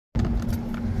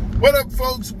What up,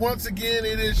 folks? Once again,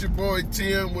 it is your boy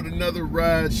Tim with another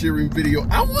ride sharing video.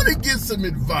 I want to get some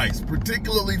advice,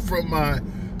 particularly from my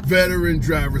veteran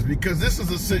drivers, because this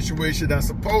is a situation I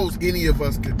suppose any of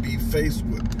us could be faced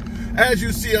with. As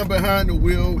you see, I'm behind the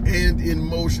wheel and in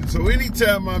motion. So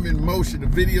anytime I'm in motion, the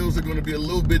videos are going to be a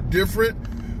little bit different.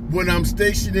 When I'm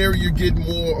stationary, you get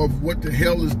more of what the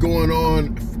hell is going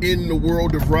on in the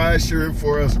world of ride sharing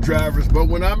for us drivers. But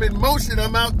when I'm in motion,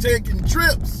 I'm out taking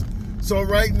trips. So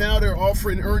right now they're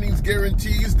offering earnings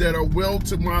guarantees that are well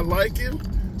to my liking.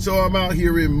 So I'm out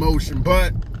here in motion.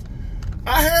 But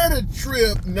I had a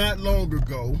trip not long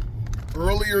ago,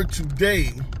 earlier today,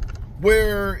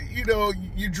 where, you know,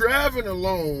 you're driving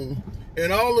along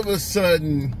and all of a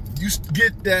sudden you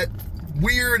get that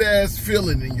weird ass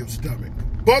feeling in your stomach.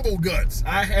 Bubble guts.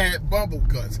 I had bubble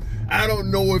guts. I don't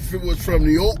know if it was from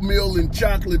the oatmeal and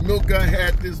chocolate milk I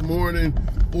had this morning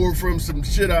or from some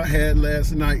shit I had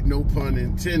last night, no pun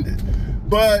intended.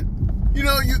 But, you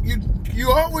know, you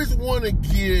always want to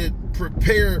get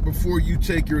prepared before you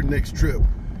take your next trip.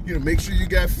 You know, make sure you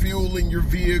got fuel in your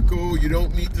vehicle. You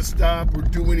don't need to stop or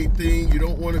do anything. You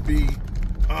don't want to be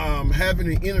having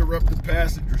to interrupt the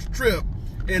passenger's trip.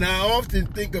 And I often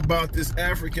think about this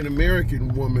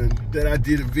African-American woman that I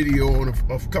did a video on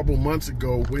a couple months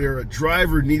ago where a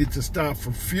driver needed to stop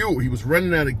for fuel. He was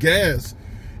running out of gas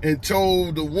and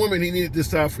told the woman he needed to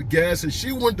stop for gas, and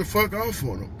she went the fuck off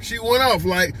on him. She went off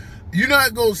like, you're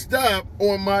not gonna stop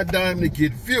on my dime to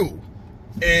get fuel.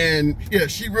 And yeah,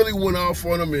 she really went off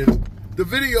on him, and the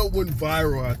video went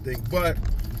viral, I think. But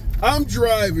I'm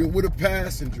driving with a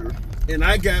passenger and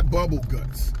I got bubble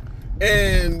guts.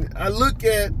 And I look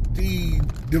at the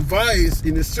device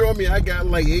and it's showing me I got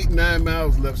like 8-9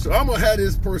 miles left. So I'm gonna have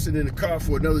this person in the car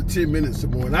for another 10 minutes or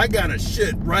more. And I gotta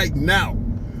shit right now.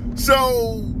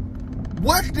 So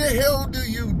what the hell do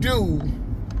you do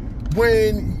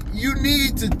when you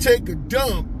need to take a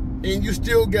dump and you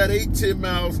still got 8-10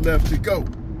 miles left to go?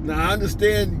 Now I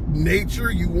understand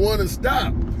nature, you wanna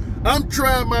stop. I'm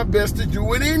trying my best to do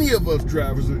what any of us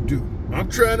drivers would do. I'm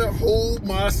trying to hold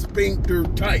my sphincter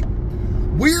tight.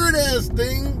 Weird ass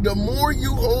thing, the more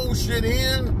you hold shit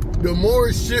in, the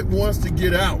more shit wants to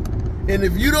get out. And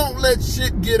if you don't let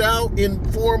shit get out in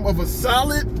form of a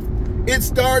solid, it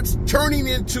starts turning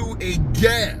into a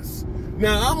gas.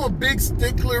 Now, I'm a big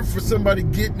stickler for somebody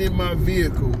getting in my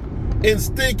vehicle and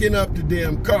stinking up the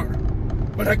damn car.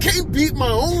 But I can't beat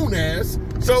my own ass.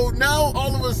 So now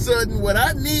all of a sudden what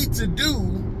I need to do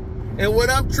and what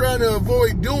I'm trying to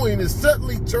avoid doing is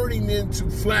suddenly turning into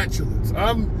flatulence.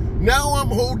 Now I'm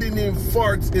holding in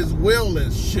farts as well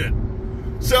as shit.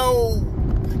 So,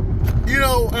 you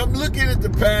know, I'm looking at the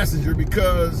passenger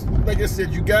because, like I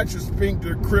said, you got your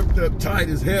sphincter crimped up tight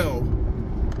as hell,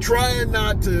 trying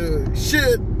not to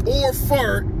shit or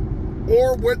fart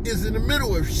or what is in the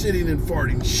middle of shitting and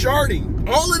farting, sharting.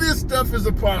 All of this stuff is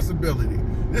a possibility.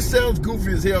 This sounds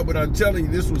goofy as hell, but I'm telling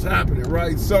you, this was happening,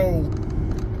 right? So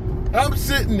I'm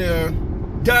sitting there,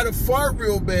 got to fart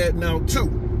real bad now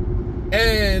too.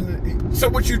 And so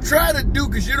what you try to do,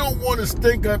 because you don't want to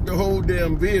stink up the whole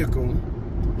damn vehicle,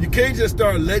 you can't just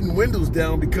start letting windows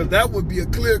down because that would be a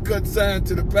clear-cut sign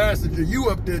to the passenger you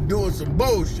up there doing some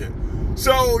bullshit.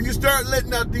 So you start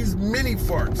letting out these mini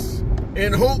farts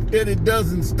and hope that it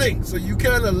doesn't stink. So you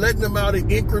kind of letting them out in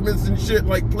increments and shit,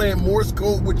 like playing Morse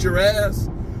code with your ass.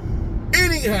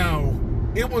 Anyhow,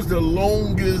 it was the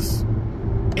longest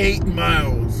 8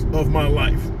 miles of my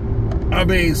life. I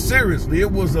mean, seriously,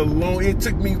 it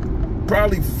took me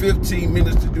probably 15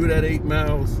 minutes to do that 8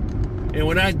 miles. And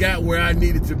when I got where I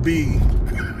needed to be,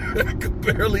 I could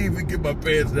barely even get my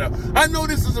pants down. I know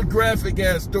this is a graphic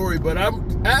ass story, but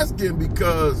I'm asking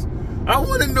because I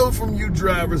want to know from you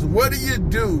drivers, what do you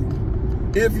do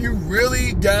if you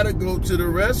really gotta go to the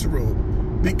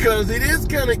restroom? Because it is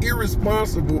kind of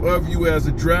irresponsible of you as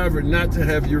a driver not to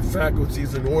have your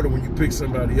faculties in order when you pick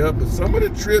somebody up. But some of the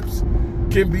trips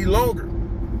can be longer.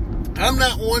 I'm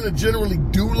not one to generally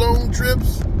do long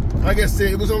trips. Like I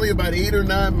said, it was only about 8 or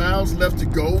 9 miles left to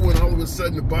go when all of a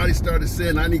sudden the body started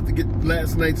saying I need to get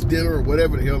last night's dinner or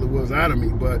whatever the hell it was out of me.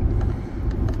 But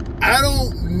I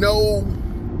don't know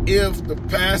if the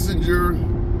passenger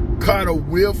caught a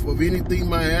whiff of anything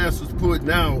my ass was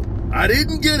putting out. I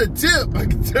didn't get a tip, I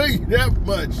can tell you that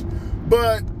much.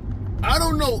 But I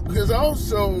don't know, because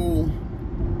also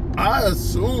I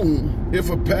assume if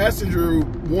a passenger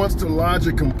wants to lodge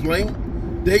a complaint,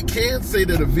 they can say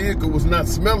that a vehicle was not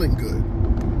smelling good.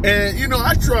 And, you know,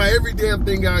 I try every damn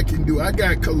thing I can do. I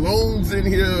got colognes in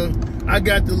here. I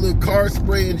got the little car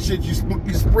spray and shit. You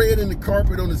spray it in the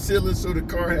carpet on the ceiling so the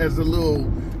car has a little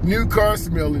new car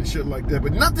smell and shit like that.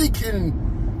 But nothing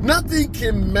can Nothing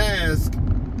can mask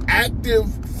active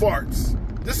farts.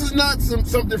 This is not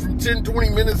something from 10, 20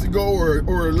 minutes ago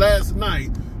or last night.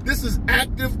 This is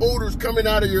active odors coming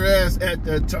out of your ass at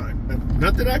that time.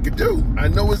 Nothing I could do. I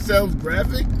know it sounds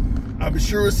graphic. I'm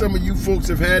sure some of you folks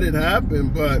have had it happen,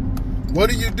 but what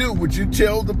do? Would you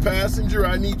tell the passenger,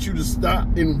 I need you to stop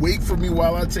and wait for me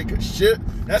while I take a shit?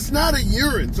 That's not a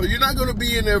urine, so you're not going to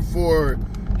be in there for,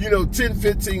 10,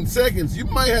 15 seconds. You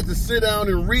might have to sit down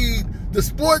and read the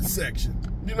sports section,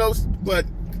 but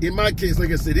in my case,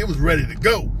 like I said, it was ready to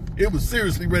go. It was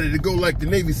seriously ready to go like the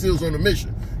Navy SEALs on a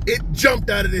mission. It jumped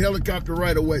out of the helicopter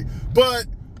right away. But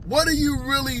what do you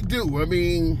really do? I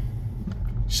mean,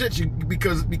 shit,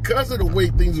 because of the way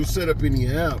things are set up in the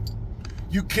app,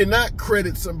 you cannot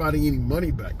credit somebody any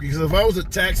money back. Because if I was a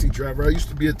taxi driver, I used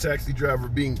to be a taxi driver,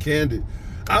 being candid,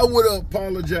 I would have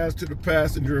apologized to the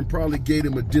passenger and probably gave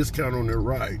him a discount on their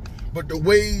ride. But the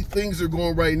way things are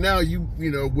going right now,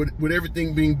 with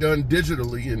everything being done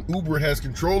digitally, and Uber has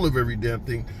control of every damn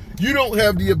thing, you don't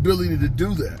have the ability to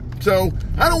do that. So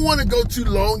I don't want to go too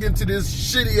long into this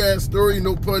shitty ass story,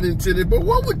 no pun intended, but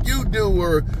what would you do,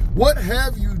 or what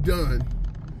have you done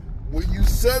when you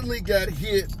suddenly got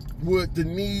hit with the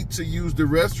need to use the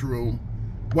restroom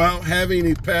while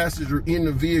having a passenger in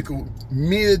the vehicle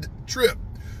mid-trip?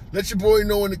 Let your boy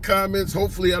know in the comments.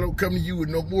 Hopefully I don't come to you with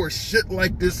no more shit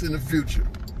like this in the future.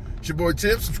 It's your boy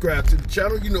Tim. Subscribe to the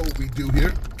channel. You know what we do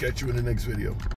here. Catch you in the next video.